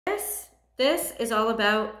This is all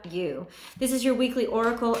about you. This is your weekly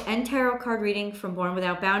oracle and tarot card reading from Born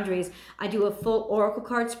Without Boundaries. I do a full oracle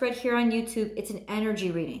card spread here on YouTube. It's an energy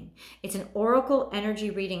reading. It's an oracle energy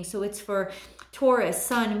reading. So it's for Taurus,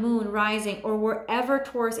 sun, moon, rising, or wherever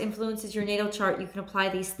Taurus influences your natal chart. You can apply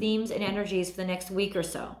these themes and energies for the next week or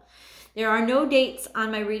so. There are no dates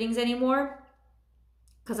on my readings anymore,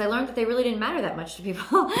 because I learned that they really didn't matter that much to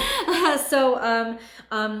people.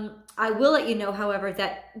 I will let you know, however,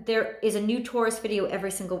 that there is a new Taurus video every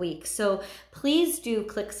single week. So please do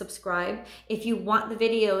click subscribe. If you want the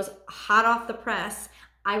videos hot off the press,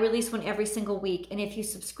 I release one every single week. And if you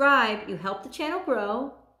subscribe, you help the channel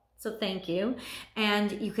grow. So thank you.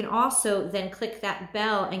 And you can also then click that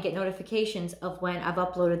bell and get notifications of when I've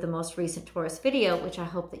uploaded the most recent Taurus video, which I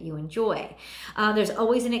hope that you enjoy. There's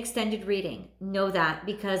always an extended reading. Know that,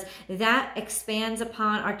 because that expands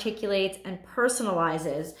upon, articulates, and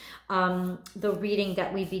personalizes the reading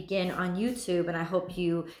that we begin on YouTube. And I hope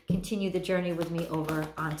you continue the journey with me over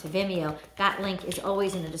onto Vimeo. That link is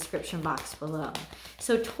always in the description box below.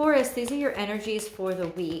 So Taurus, these are your energies for the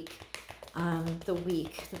week. The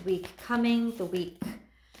week coming, the week,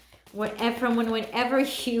 whenever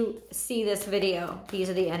you see this video, these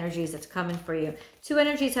are the energies that's coming for you. Two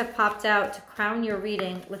energies have popped out to crown your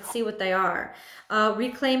reading. Let's see what they are.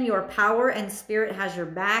 Reclaim your power and spirit has your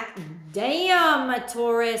back. Damn,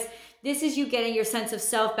 Taurus. This is you getting your sense of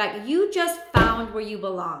self back. You just found where you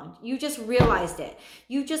belonged. You just realized it.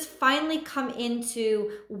 You just finally come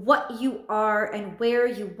into what you are and where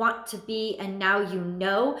you want to be, and now you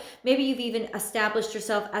know. Maybe you've even established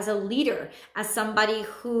yourself as a leader, as somebody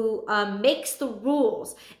who makes the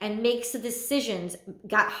rules and makes the decisions,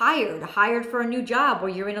 got hired for a new job, or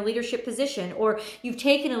you're in a leadership position, or you've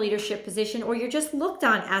taken a leadership position, or you're just looked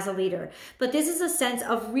on as a leader. But this is a sense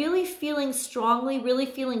of really feeling strongly, really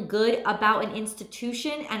feeling good about an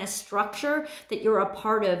institution and a structure that you're a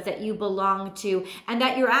part of, that you belong to, and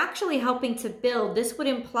that you're actually helping to build. This would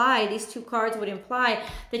imply, these two cards would imply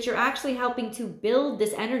that you're actually helping to build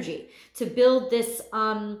this energy, to build this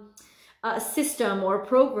system or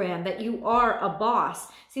program, that you are a boss.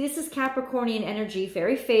 See, this is Capricornian energy,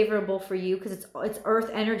 very favorable for you because it's earth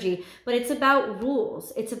energy, but it's about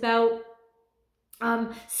rules. It's about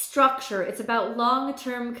structure. It's about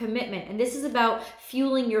long-term commitment. And this is about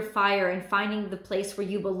fueling your fire and finding the place where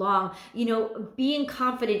you belong, you know, being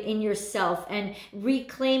confident in yourself and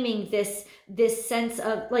reclaiming this sense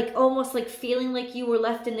of, like, almost like feeling like you were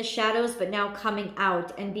left in the shadows, but now coming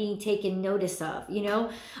out and being taken notice of, you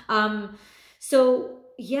know? So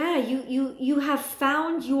yeah, you have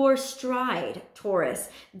found your stride, Taurus.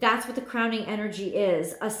 That's what the crowning energy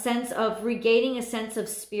is. A sense of regaining a sense of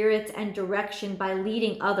spirit and direction by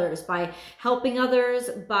leading others, by helping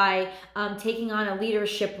others, by taking on a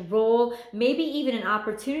leadership role, maybe even an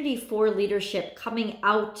opportunity for leadership coming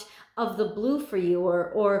out of the blue for you,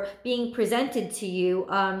 or being presented to you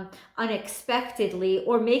unexpectedly,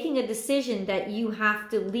 or making a decision that you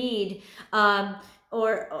have to lead,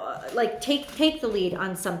 or like take the lead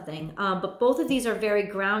on something. But both of these are very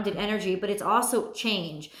grounded energy, but it's also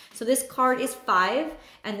change. So this card is 5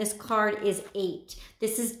 and this card is 8.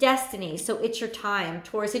 This is destiny. So it's your time,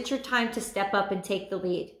 Taurus. It's your time to step up and take the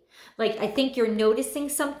lead. Like, I think you're noticing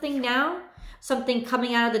something now, something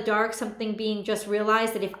coming out of the dark, something being just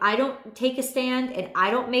realized that if I don't take a stand and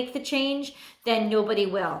I don't make the change, then nobody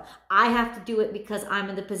will. I have to do it because I'm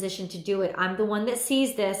in the position to do it. I'm the one that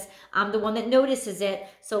sees this. I'm the one that notices it.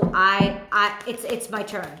 So it's my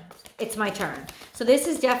turn. It's my turn. So this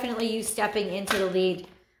is definitely you stepping into the lead.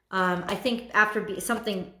 I think after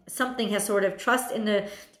something has sort of trust in the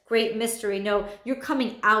great mystery. No, you're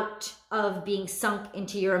coming out of being sunk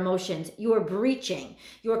into your emotions. You are breaching.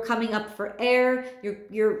 You are coming up for air.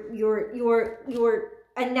 You're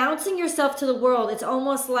announcing yourself to the world. It's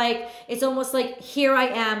almost like here I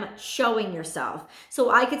am, showing yourself.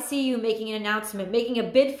 So I could see you making an announcement, making a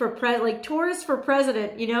bid for like Taurus for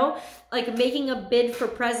president, you know, like making a bid for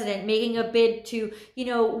president, making a bid to, you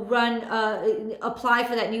know, run, apply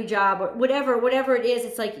for that new job, or whatever it is.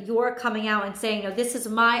 It's like you're coming out and saying, no, this is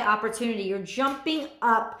my opportunity. You're jumping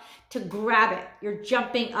up to grab it. You're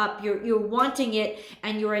jumping up, you're wanting it,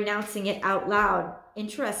 and you're announcing it out loud.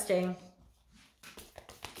 Interesting.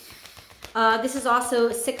 This is also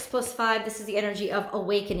 6 + 5. This is the energy of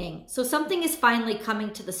awakening. So something is finally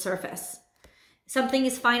coming to the surface. Something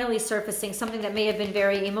is finally surfacing, something that may have been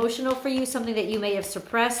very emotional for you, something that you may have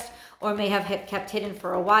suppressed or may have kept hidden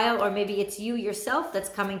for a while, or maybe it's you yourself that's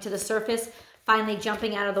coming to the surface, finally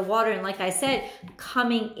jumping out of the water. And like I said,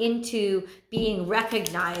 coming into being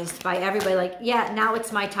recognized by everybody, like, yeah, now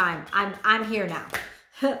it's my time. I'm here now.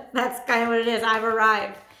 That's kind of what it is. I've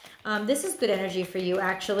arrived. This is good energy for you,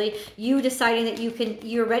 actually. You deciding that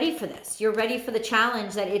you're ready for this. You're ready for the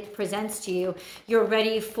challenge that it presents to you. You're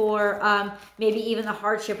ready for maybe even the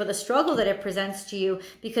hardship or the struggle that it presents to you,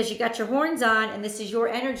 because you got your horns on, and this is your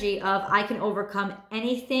energy of, I can overcome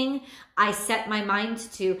anything I set my mind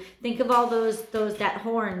to. Think of all that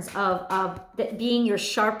horns of that being your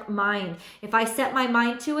sharp mind. If I set my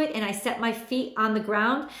mind to it and I set my feet on the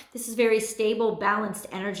ground, this is very stable, balanced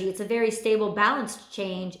energy. It's a very stable, balanced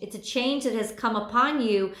change. It's a change that has come upon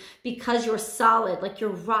you because you're solid, like you're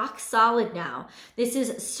rock solid now. This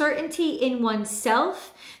is certainty in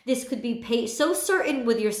oneself. This could be so certain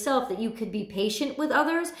with yourself that you could be patient with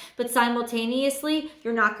others, but simultaneously,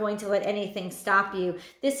 you're not going to let anything stop you.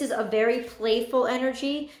 This is a very playful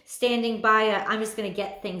energy, standing by I'm just going to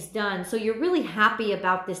get things done. So you're really happy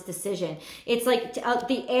about this decision. It's like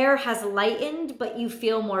the air has lightened, but you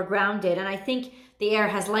feel more grounded. And I think the air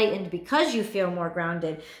has lightened because you feel more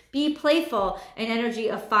grounded. Be playful. An energy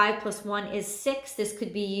of 5 + 1 is 6. This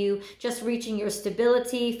could be you just reaching your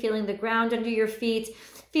stability, feeling the ground under your feet,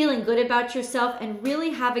 feeling good about yourself, and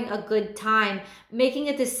really having a good time, making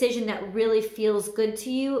a decision that really feels good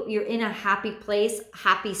to you. You're in a happy place,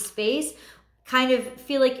 happy space, kind of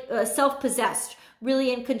feel like self-possessed,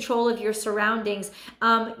 really in control of your surroundings.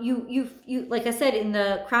 You like I said, in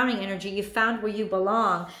the crowning energy, you found where you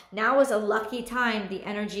belong. Now is a lucky time. The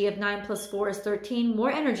energy of 9 + 4 is 13,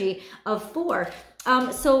 more energy of 4.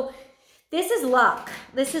 So this is luck,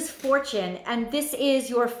 this is fortune, and this is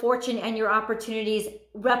your fortune and your opportunities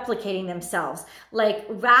replicating themselves. Like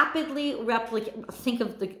rapidly think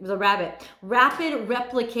of the rabbit, rapid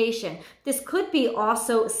replication. This could be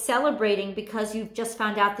also celebrating because you've just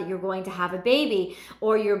found out that you're going to have a baby,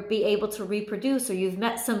 or you'll be able to reproduce, or you've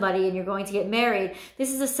met somebody and you're going to get married.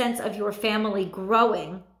 This is a sense of your family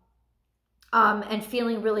growing. And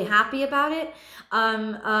feeling really happy about it,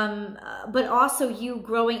 but also you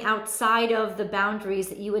growing outside of the boundaries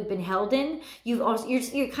that you had been held in.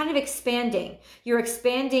 You're kind of expanding. You're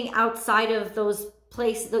expanding outside of those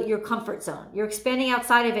places, your comfort zone. You're expanding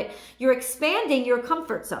outside of it. You're expanding your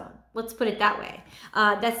comfort zone. Let's put it that way.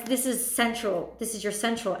 This is central. This is your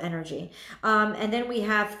central energy. And then we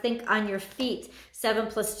have think on your feet.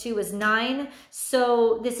 7 + 2 is 9.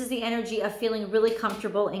 So this is the energy of feeling really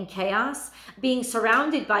comfortable in chaos, being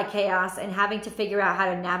surrounded by chaos and having to figure out how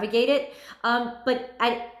to navigate it. But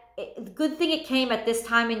good thing it came at this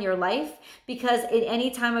time in your life, because in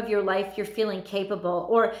any time of your life, you're feeling capable,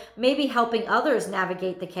 or maybe helping others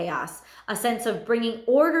navigate the chaos, a sense of bringing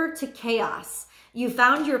order to chaos. You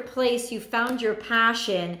found your place, you found your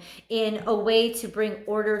passion in a way to bring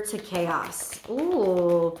order to chaos.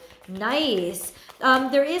 Ooh, nice.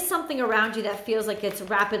 There is something around you that feels like it's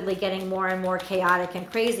rapidly getting more and more chaotic and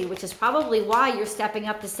crazy, which is probably why you're stepping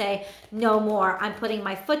up to say, no more. I'm putting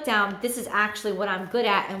my foot down. This is actually what I'm good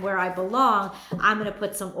at and where I belong. I'm going to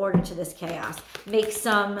put some order to this chaos. Make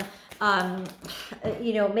some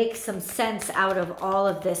make some sense out of all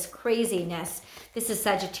of this craziness. This is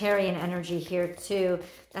Sagittarian energy here too.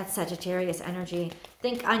 That's Sagittarius energy.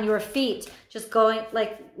 Think on your feet, just going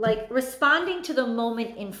like responding to the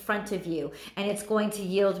moment in front of you, and it's going to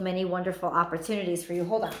yield many wonderful opportunities for you.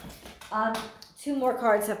 Hold on. 2 more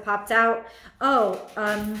cards have popped out.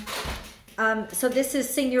 So this is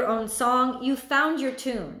sing your own song. You found your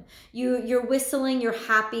tune. You're whistling, you're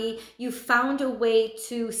happy. You found a way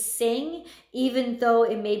to sing, even though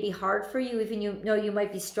it may be hard for you, even you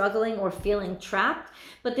might be struggling or feeling trapped.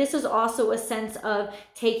 But this is also a sense of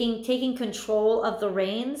taking control of the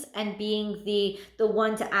reins and being the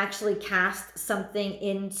one to actually cast something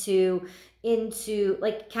into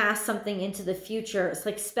cast something into the future. It's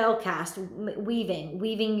like spell cast,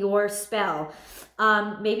 weaving your spell,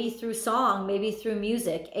 maybe through song, maybe through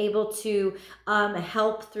music, able to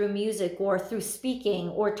help through music or through speaking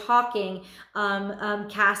or talking,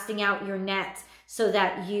 casting out your net so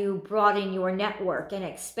that you broaden your network and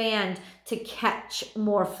expand to catch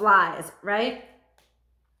more flies, right?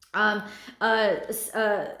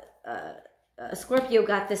 Scorpio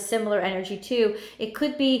got this similar energy too. It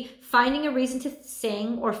could be finding a reason to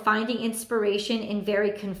sing or finding inspiration in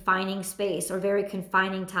very confining space or very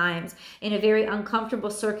confining times, in a very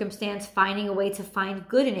uncomfortable circumstance, finding a way to find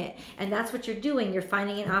good in it. And that's what you're doing. You're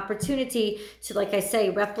finding an opportunity to, like I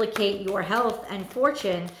say, replicate your health and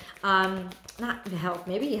fortune. Not health,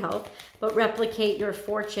 maybe health, but replicate your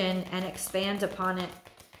fortune and expand upon it.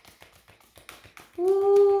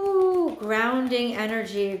 Ooh, grounding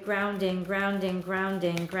energy, grounding, grounding,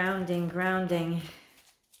 grounding, grounding, grounding.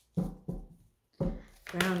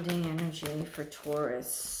 Grounding energy for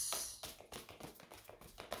Taurus.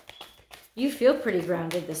 You feel pretty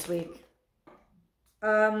grounded this week.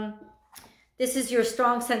 This is your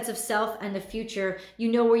strong sense of self and the future.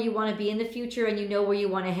 You know where you want to be in the future and you know where you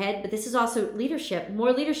want to head. But this is also leadership,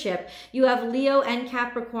 more leadership. You have Leo and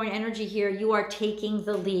Capricorn energy here. You are taking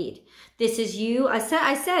the lead. This is you. I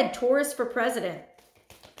said Taurus for president.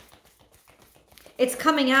 It's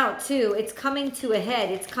coming out too. It's coming to a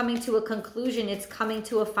head. It's coming to a conclusion. It's coming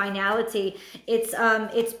to a finality.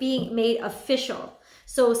 It's being made official.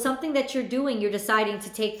 So something that you're doing, you're deciding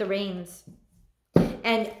to take the reins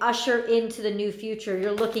and usher into the new future.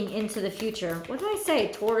 You're looking into the future. What did I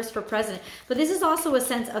say? Taurus for president. But this is also a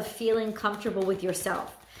sense of feeling comfortable with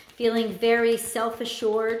yourself, feeling very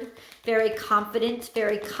self-assured, very confident,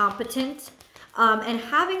 very competent, and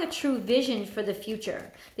having a true vision for the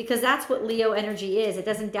future, because that's what Leo energy is. It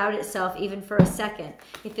doesn't doubt itself even for a second.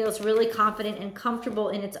 It feels really confident and comfortable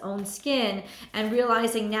in its own skin and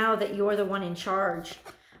realizing now that you're the one in charge.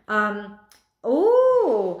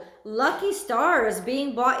 Oh, lucky stars,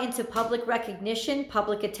 being brought into public recognition,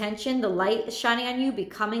 public attention. The light is shining on you,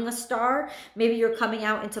 becoming a star. Maybe you're coming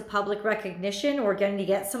out into public recognition or getting to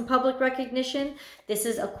get some public recognition. This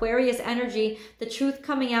is Aquarius energy, the truth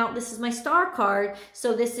coming out. This is my star card.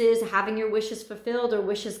 So this is having your wishes fulfilled or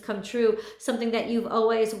wishes come true, something that you've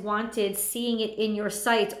always wanted, seeing it in your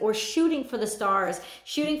sight, or shooting for the stars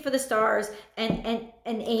and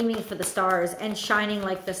aiming for the stars and shining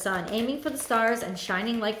like the sun, aiming for the stars and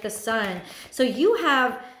shining like the sun. So you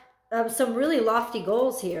have some really lofty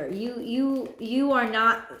goals here. You are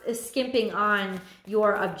not skimping on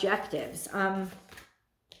your objectives.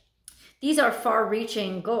 These are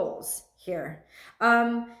far-reaching goals here.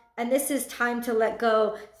 And this is time to let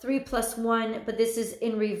go. 3 + 1, but this is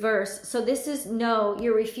in reverse. So this is no,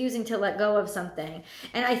 you're refusing to let go of something.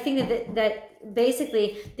 And I think that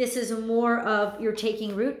basically this is more of you're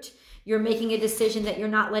taking root. You're making a decision that you're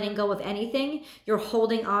not letting go of anything. You're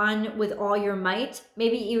holding on with all your might.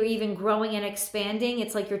 Maybe you're even growing and expanding.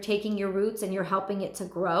 It's like you're taking your roots and you're helping it to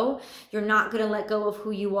grow. You're not going to let go of who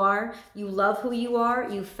you are. You love who you are.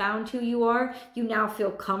 You found who you are. You now feel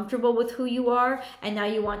comfortable with who you are. And now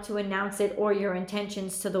you want to announce it or your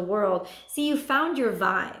intentions to the world. See, you found your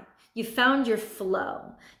vibe. You found your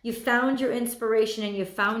flow. You found your inspiration and you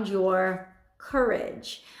found your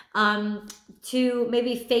courage to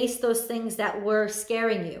maybe face those things that were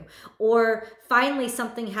scaring you, or finally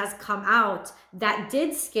something has come out that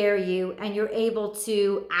did scare you and you're able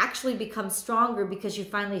to actually become stronger because you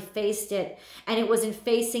finally faced it. And it was in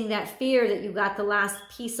facing that fear that you got the last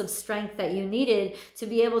piece of strength that you needed to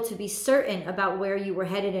be able to be certain about where you were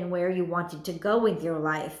headed and where you wanted to go with your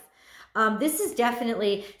life. This is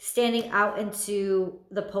definitely standing out into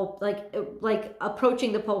the pulpit, like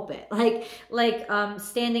approaching the pulpit, like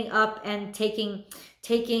standing up and taking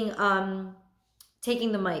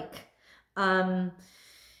the mic,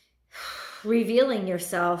 revealing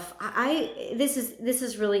yourself. This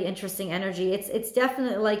is really interesting energy. It's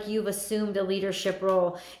definitely like you've assumed a leadership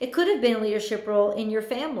role. It could have been a leadership role in your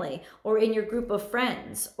family or in your group of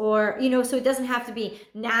friends, or so it doesn't have to be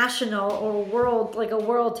national or world, like a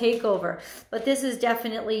world takeover. But this is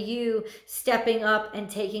definitely you stepping up and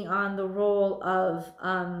taking on the role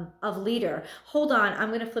of leader. Hold on, I'm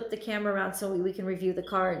going to flip the camera around so we can review the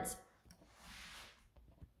cards.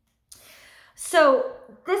 So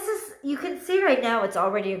this is, you can see right now, it's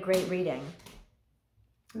already a great reading.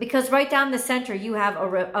 Because right down the center, you have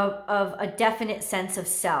a definite sense of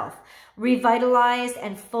self. Revitalized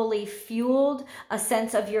and fully fueled, a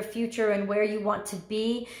sense of your future and where you want to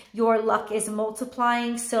be. Your luck is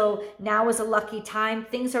multiplying, so now is a lucky time.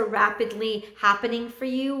 Things are rapidly happening for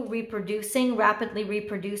you, rapidly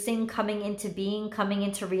reproducing, coming into being, coming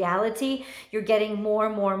into reality. You're getting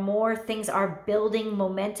more. Things are building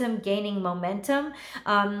momentum, gaining momentum.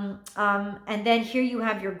 And then here you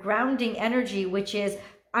have your grounding energy, which is,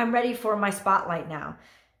 I'm ready for my spotlight now.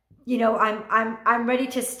 I'm ready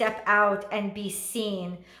to step out and be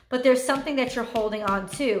seen. But there's something that you're holding on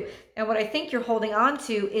to. And what I think you're holding on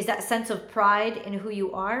to is that sense of pride in who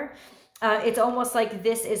you are. It's almost like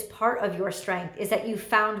this is part of your strength, is that you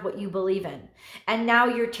found what you believe in. And now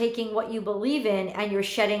you're taking what you believe in and you're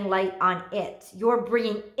shedding light on it. You're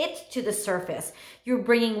bringing it to the surface. You're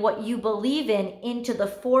bringing what you believe in into the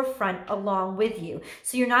forefront along with you.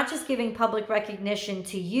 So you're not just giving public recognition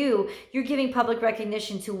to you, you're giving public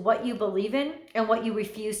recognition to what you believe in and what you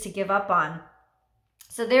refuse to give up on.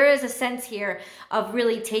 So there is a sense here of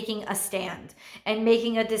really taking a stand and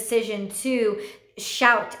making a decision to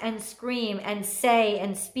shout and scream and say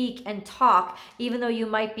and speak and talk, even though you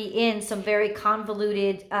might be in some very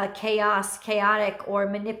convoluted, chaotic or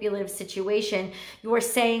manipulative situation. You're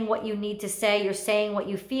saying what you need to say. You're saying what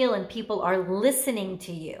you feel, and people are listening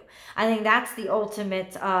to you. I think that's the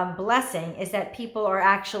ultimate blessing, is that people are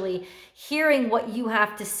actually hearing what you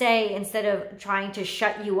have to say instead of trying to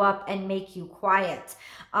shut you up and make you quiet.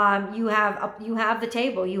 You have the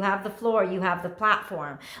table, you have the floor, you have the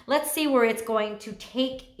platform. Let's see where it's going to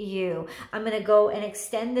take you. I'm going to go and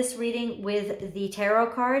extend this reading with the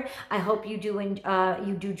tarot card. I hope you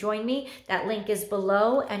do join me. That link is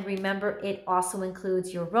below, and remember, it also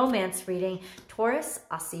includes your romance reading. Taurus,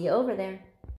 I'll see you over there.